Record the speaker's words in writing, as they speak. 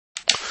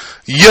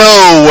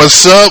Yo,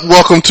 what's up?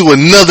 Welcome to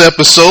another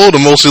episode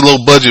of Mostly Low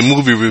Budget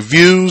Movie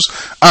Reviews.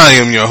 I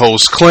am your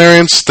host,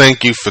 Clarence.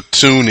 Thank you for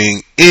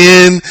tuning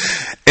in.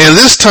 And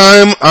this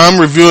time, I'm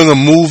reviewing a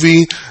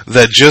movie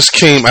that just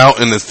came out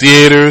in the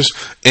theaters,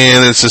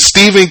 and it's a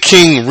Stephen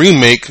King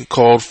remake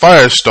called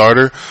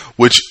Firestarter,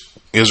 which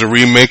is a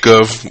remake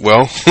of,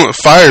 well,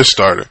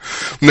 Firestarter.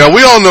 Now,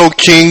 we all know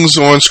King's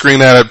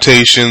on-screen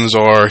adaptations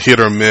are hit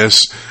or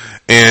miss.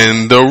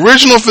 And the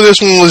original for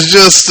this one was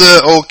just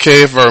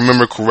okay, if I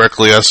remember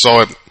correctly. I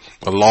saw it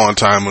a long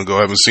time ago.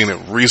 I haven't seen it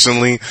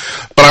recently.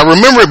 But I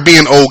remember it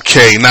being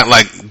okay, not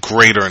like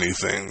great or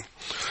anything.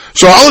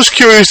 So I was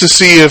curious to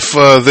see if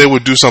they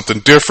would do something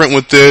different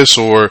with this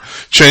or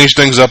change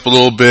things up a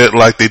little bit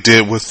like they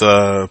did with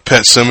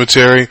Pet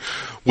Sematary,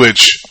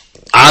 which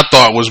I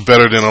thought was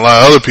better than a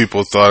lot of other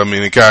people thought. I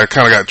mean, it kind of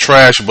got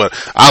trashed, but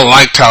I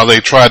liked how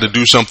they tried to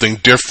do something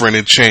different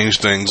and change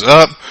things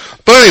up.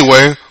 But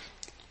anyway,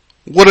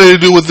 what do they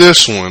do with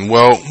this one?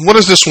 Well, what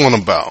is this one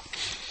about?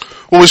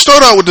 Well, we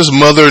start out with this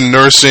mother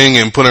nursing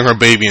and putting her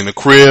baby in the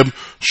crib.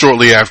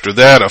 Shortly after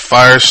that, a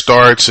fire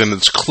starts and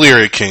it's clear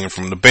it came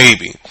from the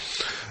baby.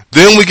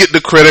 Then we get the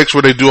credits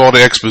where they do all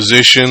the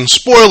exposition.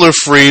 Spoiler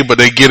free, but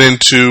they get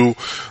into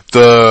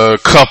the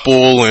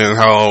couple and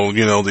how,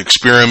 you know, the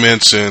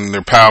experiments and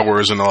their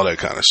powers and all that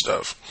kind of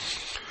stuff.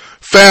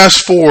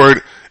 Fast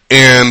forward,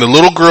 and the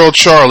little girl,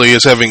 Charlie,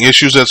 is having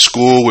issues at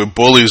school with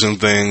bullies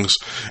and things,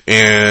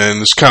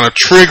 and it's kind of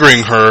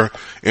triggering her,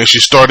 and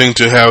she's starting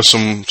to have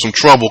some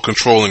trouble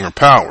controlling her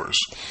powers.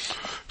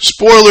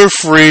 Spoiler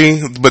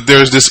free, but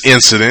there's this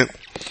incident,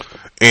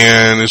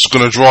 and it's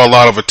going to draw a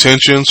lot of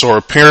attention, so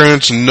her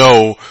parents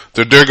know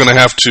that they're going to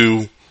have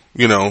to,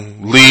 you know,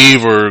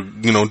 leave or,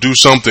 you know, do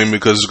something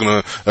because it's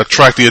going to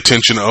attract the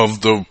attention of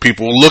the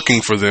people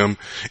looking for them,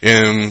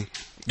 and,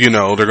 you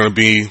know, they're going to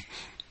be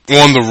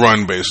on the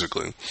run,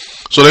 basically.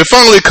 So they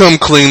finally come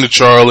clean to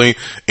Charlie,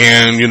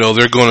 and, you know,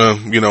 they're gonna,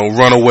 you know,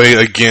 run away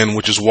again,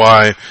 which is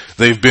why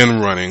they've been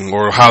running,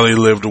 or how they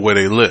live the way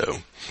they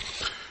live.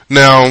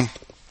 Now,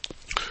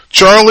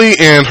 Charlie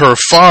and her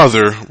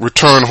father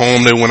return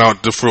home. They went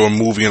out for a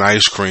movie and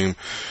ice cream.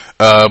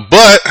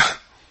 But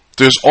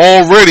there's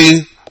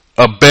already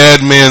a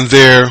bad man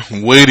there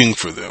waiting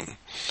for them.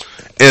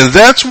 And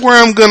that's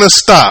where I'm gonna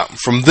stop.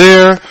 From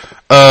there,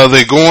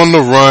 they go on the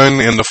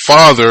run, and the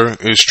father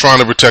is trying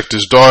to protect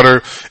his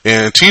daughter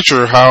and teach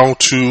her how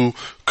to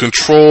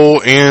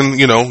control and,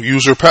 you know,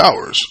 use her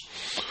powers.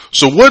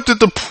 So what did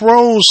the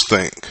pros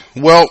think?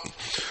 Well,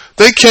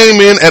 they came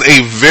in at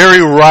a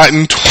very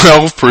rotten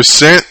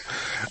 12%,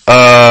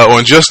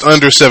 on just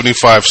under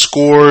 75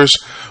 scores,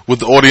 with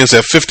the audience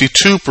at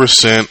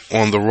 52%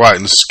 on the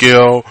rotten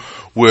scale,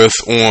 with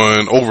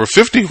on over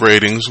 50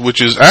 ratings,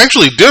 which is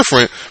actually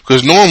different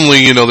because normally,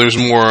 you know, there's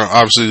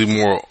obviously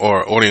more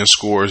audience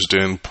scores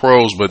than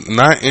pros, but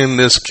not in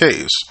this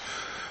case.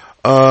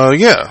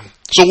 Yeah.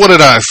 So what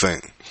did I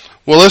think?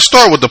 Well, let's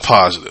start with the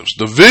positives.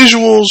 The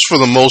visuals, for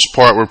the most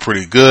part, were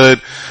pretty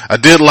good. I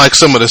did like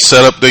some of the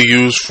setup they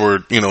used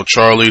for, you know,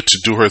 Charlie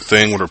to do her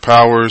thing with her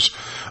powers.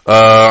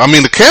 I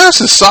mean, the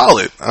cast is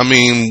solid. I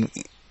mean,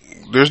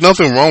 there's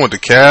nothing wrong with the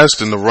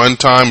cast, and the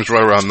runtime is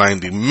right around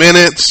 90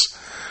 minutes.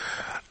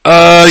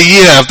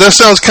 Yeah, if that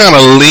sounds kind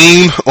of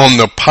lean on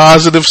the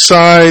positive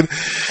side,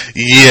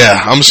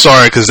 yeah, I'm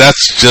sorry, because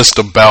that's just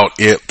about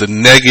it. The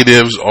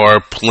negatives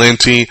are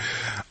plenty.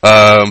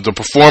 The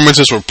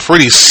performances were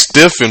pretty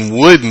stiff and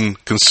wooden,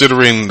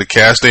 considering the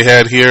cast they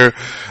had here.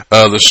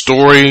 The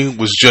story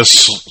was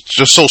just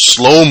so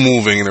slow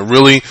moving, and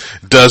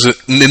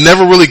it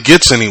never really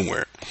gets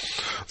anywhere.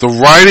 The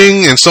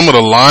writing and some of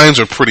the lines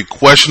are pretty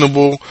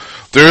questionable.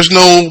 There's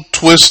no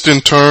twists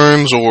and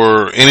turns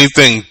or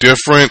anything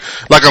different.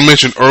 Like I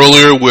mentioned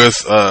earlier with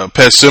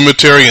Pet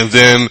Sematary, and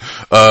then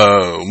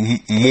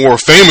more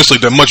famously,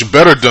 the much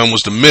better done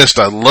was The Mist.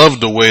 I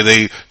loved the way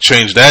they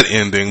changed that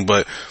ending,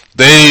 but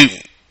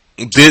they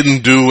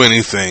didn't do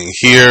anything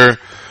here.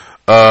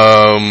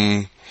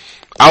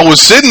 I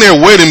was sitting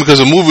there waiting because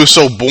the movie was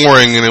so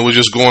boring and it was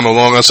just going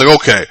along. I was like,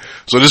 okay,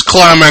 so this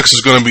climax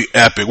is going to be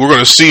epic. We're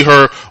going to see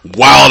her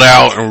wild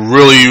out and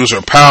really use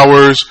her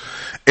powers.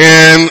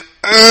 And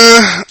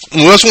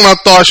that's when I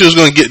thought she was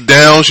going to get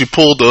down. She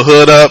pulled the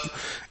hood up,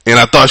 and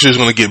I thought she was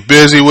going to get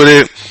busy with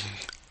it.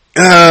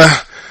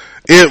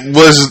 It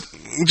was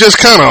just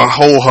kind of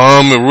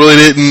ho-hum.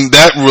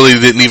 That really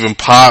didn't even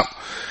pop.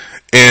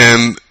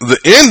 And the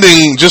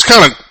ending just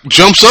kind of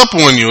jumps up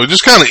on you. It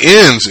just kind of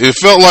ends. It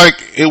felt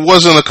like it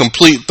wasn't a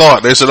complete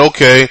thought. They said,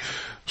 okay,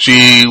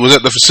 she was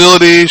at the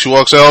facility. She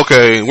walks out.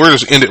 Okay, we're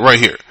just end it right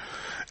here.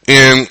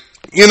 And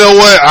you know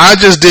what? I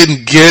just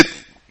didn't get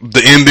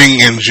the ending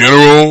in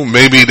general.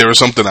 Maybe there was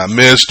something I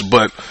missed,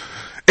 but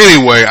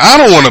anyway, I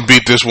don't want to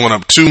beat this one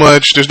up too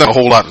much. There's not a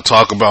whole lot to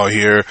talk about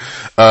here.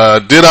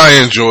 Did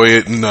I enjoy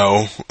it?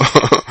 No.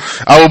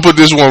 I will put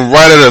this one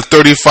right at a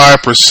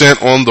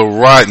 35% on the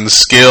rotten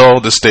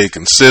scale to stay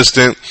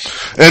consistent.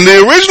 And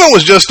the original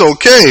was just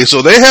okay,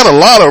 so they had a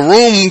lot of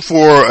room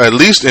for at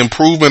least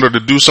improvement or to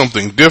do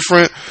something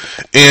different.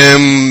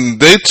 And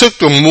they took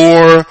the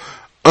more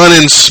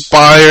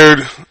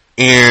uninspired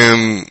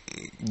and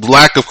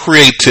lack of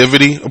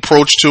creativity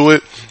approach to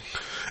it.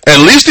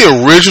 At least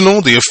the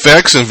original, the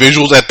effects and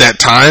visuals at that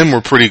time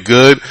were pretty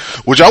good,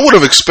 which I would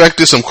have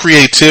expected some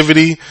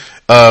creativity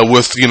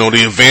with,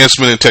 the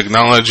advancement in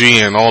technology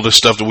and all the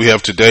stuff that we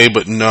have today,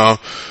 but no.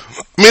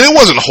 I mean, it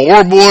wasn't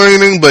horrible or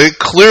anything, but it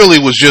clearly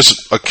was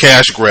just a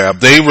cash grab.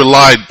 They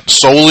relied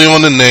solely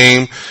on the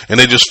name, and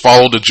they just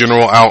followed the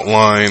general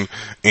outline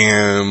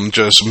and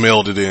just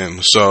mailed it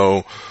in.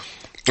 So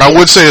I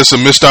would say it's a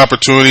missed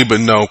opportunity, but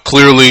no,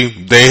 clearly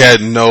they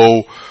had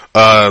no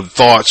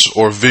thoughts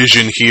or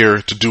vision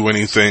here to do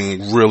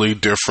anything really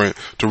different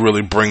to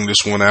really bring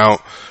this one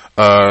out.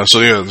 So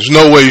yeah, there's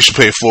no way you should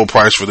pay full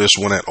price for this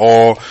one at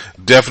all.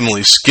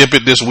 Definitely skip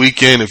it this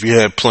weekend if you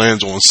had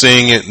plans on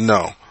seeing it.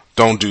 No,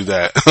 don't do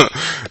that.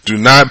 Do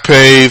not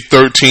pay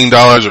 $13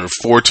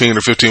 or $14 or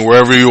 $15,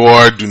 wherever you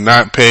are. Do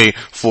not pay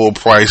full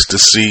price to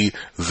see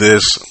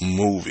this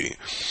movie.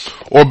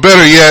 Or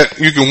better yet,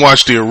 you can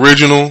watch the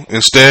original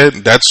instead.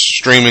 That's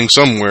streaming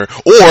somewhere.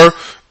 Or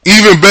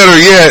even better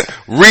yet,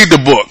 read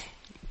the book.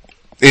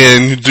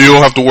 And you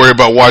don't have to worry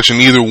about watching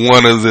either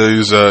one of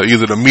these,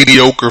 either the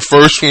mediocre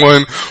first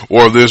one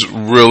or this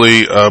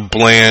really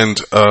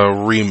bland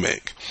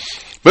remake.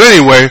 But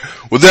anyway,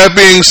 with that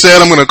being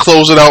said, I'm going to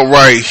close it out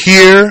right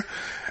here.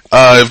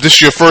 If this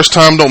is your first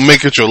time, don't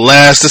make it your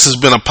last. This has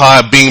been a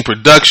Podbean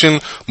production,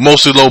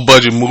 mostly low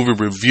budget movie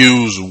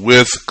reviews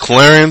with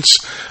Clarence.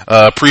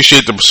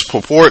 Appreciate the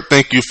support.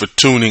 Thank you for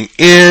tuning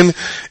in.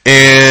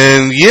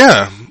 And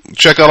yeah,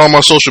 check out all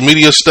my social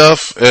media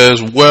stuff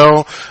as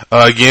well.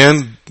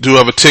 Again, do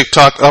have a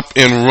TikTok up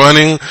and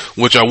running,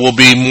 which I will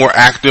be more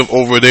active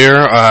over there.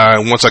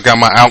 Once I got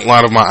my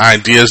outline of my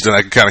ideas, then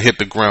I can kind of hit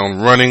the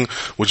ground running,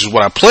 which is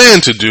what I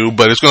plan to do,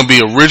 but it's going to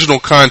be original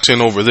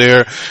content over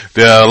there.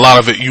 A lot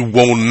of it you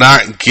will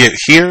not get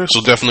here,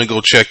 so definitely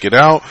go check it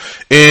out.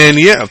 And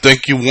yeah,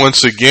 thank you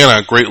once again.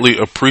 I greatly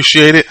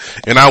appreciate it,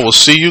 and I will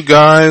see you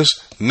guys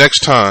next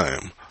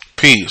time.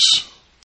 Peace.